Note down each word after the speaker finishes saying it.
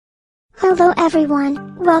Hello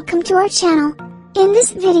everyone, welcome to our channel. In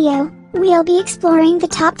this video, we'll be exploring the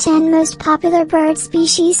top 10 most popular bird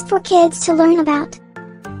species for kids to learn about.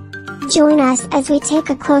 Join us as we take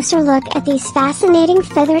a closer look at these fascinating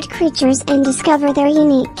feathered creatures and discover their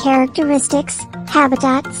unique characteristics,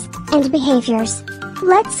 habitats, and behaviors.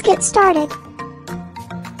 Let's get started.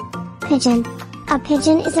 Pigeon. A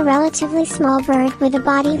pigeon is a relatively small bird with a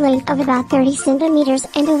body length of about 30 centimeters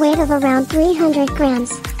and a weight of around 300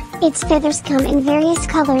 grams. Its feathers come in various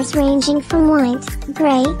colors ranging from white,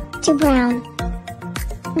 gray, to brown.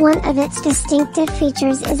 One of its distinctive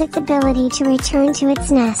features is its ability to return to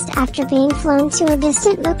its nest after being flown to a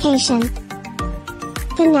distant location.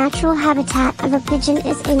 The natural habitat of a pigeon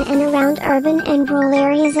is in and around urban and rural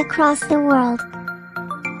areas across the world.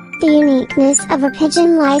 The uniqueness of a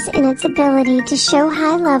pigeon lies in its ability to show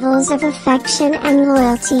high levels of affection and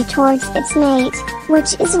loyalty towards its mate,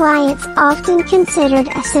 which is why it's often considered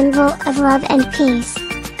a symbol of love and peace.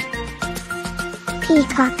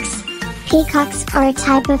 Peacocks. Peacocks are a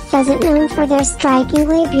type of pheasant known for their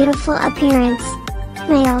strikingly beautiful appearance.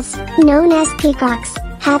 Males, known as peacocks,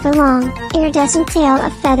 have a long, iridescent tail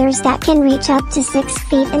of feathers that can reach up to 6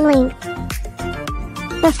 feet in length.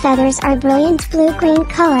 The feathers are brilliant blue-green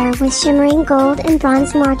color with shimmering gold and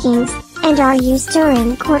bronze markings, and are used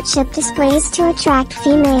during courtship displays to attract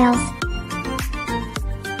females.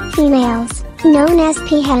 Females, known as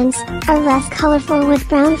peahens, are less colorful with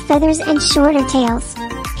brown feathers and shorter tails.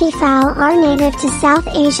 Peafowl are native to South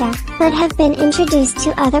Asia, but have been introduced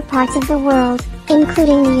to other parts of the world,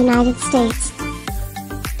 including the United States.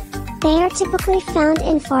 They are typically found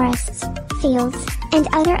in forests, fields, and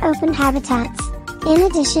other open habitats. In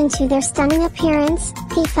addition to their stunning appearance,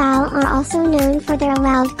 peafowl are also known for their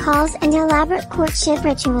loud calls and elaborate courtship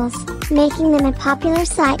rituals, making them a popular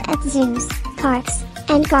sight at zoos, parks,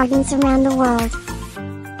 and gardens around the world.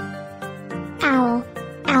 Owl.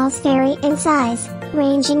 Owls vary in size,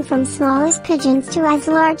 ranging from small as pigeons to as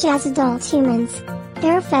large as adult humans.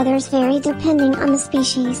 Their feathers vary depending on the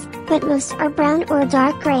species, but most are brown or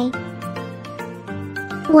dark gray.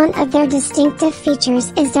 One of their distinctive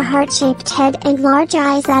features is their heart-shaped head and large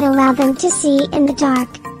eyes that allow them to see in the dark.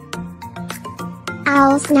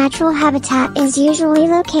 Owls' natural habitat is usually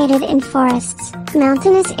located in forests,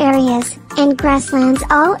 mountainous areas, and grasslands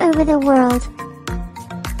all over the world.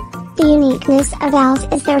 The uniqueness of owls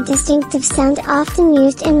is their distinctive sound often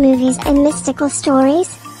used in movies and mystical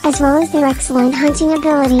stories, as well as their excellent hunting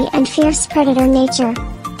ability and fierce predator nature.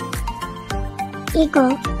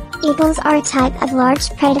 Eagle. Eagles are a type of large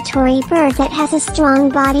predatory bird that has a strong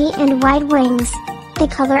body and wide wings. The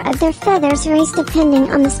color of their feathers varies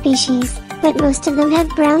depending on the species, but most of them have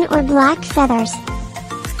brown or black feathers.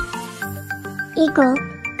 Eagle.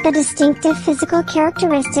 The distinctive physical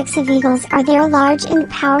characteristics of eagles are their large and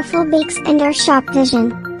powerful beaks and their sharp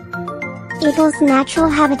vision. Eagles' natural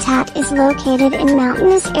habitat is located in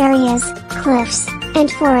mountainous areas, cliffs,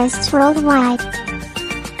 and forests worldwide.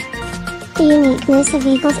 The uniqueness of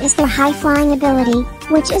eagles is their high flying ability,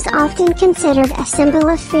 which is often considered a symbol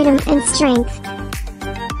of freedom and strength.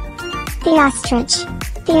 The ostrich.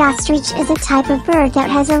 The ostrich is a type of bird that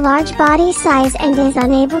has a large body size and is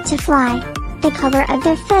unable to fly. The color of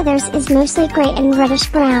their feathers is mostly gray and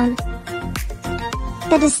reddish-brown.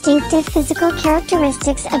 The distinctive physical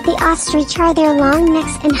characteristics of the ostrich are their long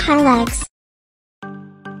necks and high legs.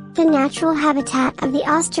 The natural habitat of the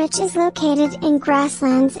ostrich is located in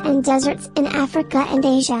grasslands and deserts in Africa and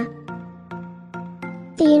Asia.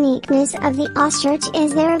 The uniqueness of the ostrich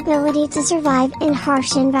is their ability to survive in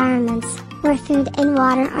harsh environments, where food and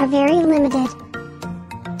water are very limited.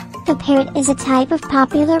 The parrot is a type of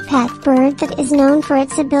popular pet bird that is known for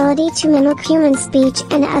its ability to mimic human speech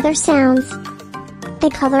and other sounds.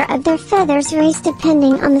 The color of their feathers varies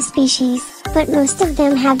depending on the species, but most of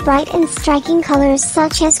them have bright and striking colors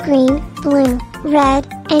such as green, blue, red,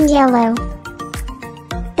 and yellow.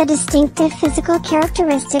 The distinctive physical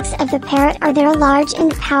characteristics of the parrot are their large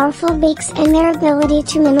and powerful beaks and their ability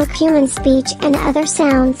to mimic human speech and other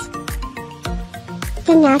sounds.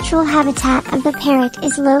 The natural habitat of the parrot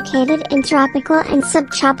is located in tropical and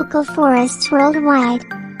subtropical forests worldwide.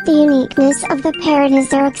 The uniqueness of the parrot is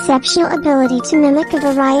their exceptional ability to mimic a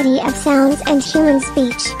variety of sounds and human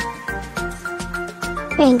speech.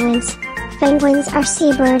 Penguins. Penguins are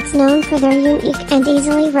seabirds known for their unique and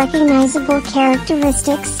easily recognizable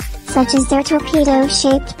characteristics, such as their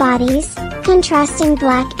torpedo-shaped bodies, contrasting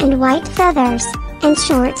black and white feathers, and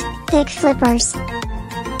short, thick flippers.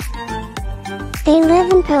 They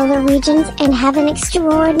live in polar regions and have an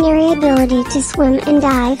extraordinary ability to swim and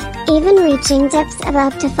dive, even reaching depths of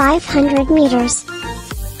up to 500 meters.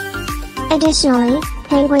 Additionally,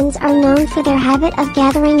 Penguins are known for their habit of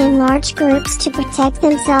gathering in large groups to protect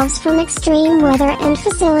themselves from extreme weather and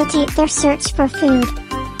facilitate their search for food.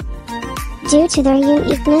 Due to their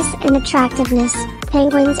uniqueness and attractiveness,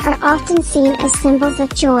 penguins are often seen as symbols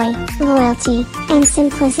of joy, loyalty, and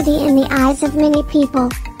simplicity in the eyes of many people.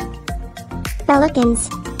 Pelicans.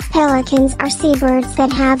 Pelicans are seabirds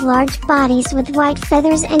that have large bodies with white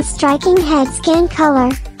feathers and striking head skin color,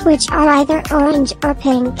 which are either orange or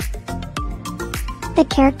pink. The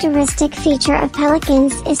characteristic feature of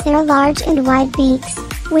pelicans is their large and wide beaks,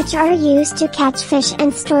 which are used to catch fish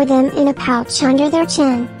and store them in a pouch under their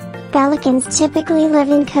chin. Pelicans typically live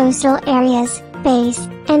in coastal areas, bays,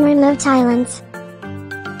 and remote islands.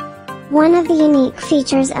 One of the unique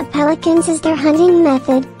features of pelicans is their hunting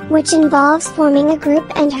method, which involves forming a group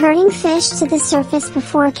and herding fish to the surface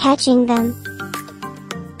before catching them.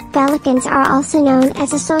 Pelicans are also known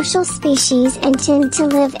as a social species and tend to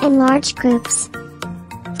live in large groups.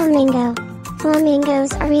 Flamingo.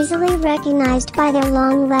 Flamingos are easily recognized by their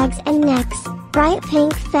long legs and necks, bright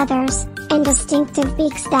pink feathers, and distinctive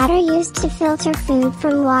beaks that are used to filter food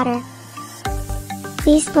from water.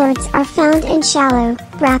 These birds are found in shallow,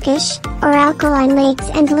 brackish, or alkaline lakes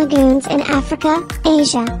and lagoons in Africa,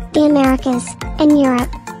 Asia, the Americas, and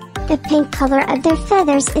Europe. The pink color of their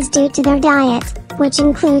feathers is due to their diet, which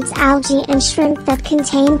includes algae and shrimp that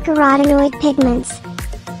contain carotenoid pigments.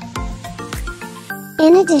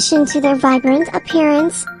 In addition to their vibrant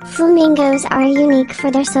appearance, flamingos are unique for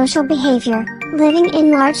their social behavior, living in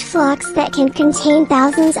large flocks that can contain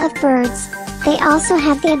thousands of birds. They also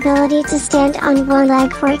have the ability to stand on one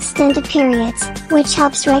leg for extended periods, which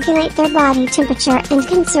helps regulate their body temperature and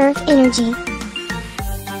conserve energy.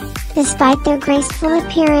 Despite their graceful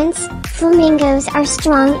appearance, flamingos are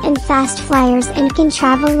strong and fast flyers and can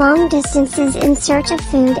travel long distances in search of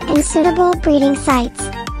food and suitable breeding sites.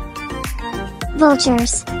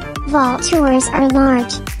 Vultures. Vultures are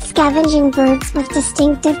large, scavenging birds with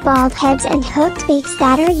distinctive bald heads and hooked beaks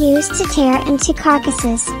that are used to tear into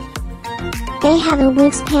carcasses. They have a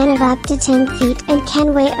wingspan of up to 10 feet and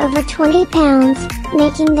can weigh over 20 pounds,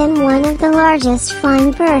 making them one of the largest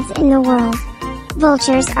flying birds in the world.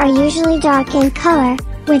 Vultures are usually dark in color,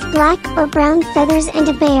 with black or brown feathers and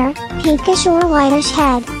a bare, pinkish or whitish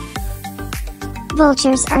head.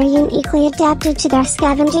 Vultures are uniquely adapted to their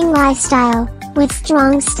scavenging lifestyle, with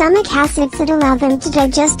strong stomach acids that allow them to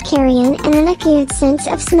digest carrion and an acute sense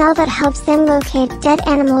of smell that helps them locate dead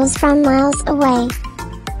animals from miles away.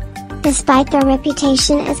 Despite their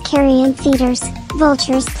reputation as carrion feeders,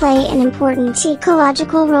 vultures play an important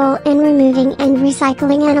ecological role in removing and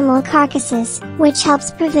recycling animal carcasses, which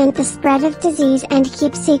helps prevent the spread of disease and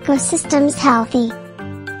keeps ecosystems healthy.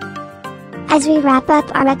 As we wrap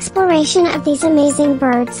up our exploration of these amazing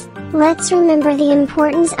birds, let's remember the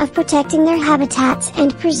importance of protecting their habitats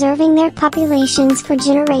and preserving their populations for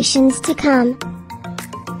generations to come.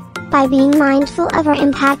 By being mindful of our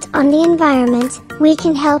impact on the environment, we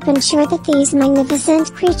can help ensure that these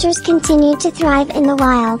magnificent creatures continue to thrive in the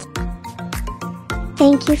wild.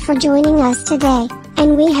 Thank you for joining us today,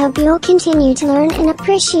 and we hope you'll continue to learn and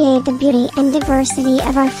appreciate the beauty and diversity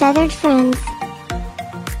of our feathered friends.